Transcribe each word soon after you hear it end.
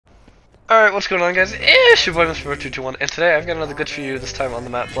Alright, what's going on, guys? It's your boy Mr. 221, and today I've got another glitch for you, this time on the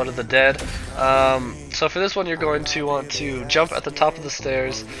map Blood of the Dead. So for this one, you're going to want to jump at the top of the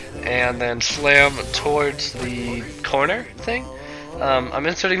stairs and then slam towards the corner thing. I'm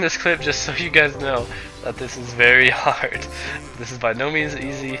inserting this clip just so you guys know that this is very hard. This is by no means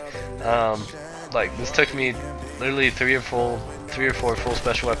easy. Like, this took me literally three or four full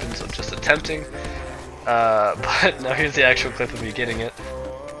special weapons of just attempting. But now here's the actual clip of me getting it.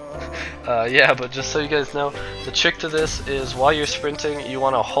 Yeah, but just so you guys know, the trick to this is while you're sprinting, you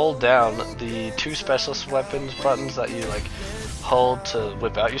want to hold down the two specialist weapons buttons that you like hold to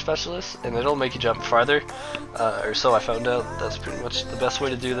whip out your specialist, and it'll make you jump farther, or so I found out. That's pretty much the best way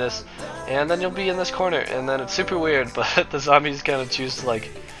to do this. And then you'll be in this corner, and then it's super weird, but the zombies kind of choose to, like,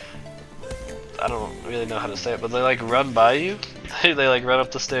 I don't really know how to say it, but they like run by you. They like run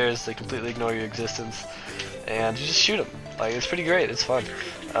up the stairs, they completely ignore your existence, and you just shoot them. Like, it's pretty great, it's fun.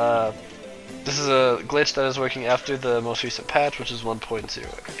 This is a glitch that is working after the most recent patch, which is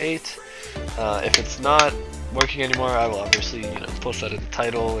 1.08. If it's not working anymore, I will obviously, post that in the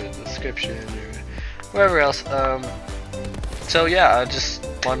title, in the description, or wherever else. So yeah, I just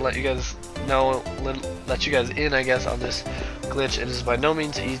want to let you guys know, let you guys in, I guess, on this glitch. It is by no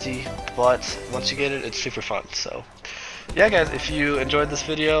means easy, but once you get it, it's super fun. So yeah, guys, if you enjoyed this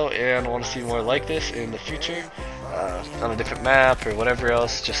video and want to see more like this in the future, on a different map or whatever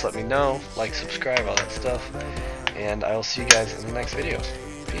else, just let me know. Like, subscribe, all that stuff, and I will see you guys in the next video.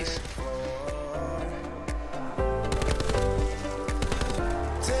 Peace.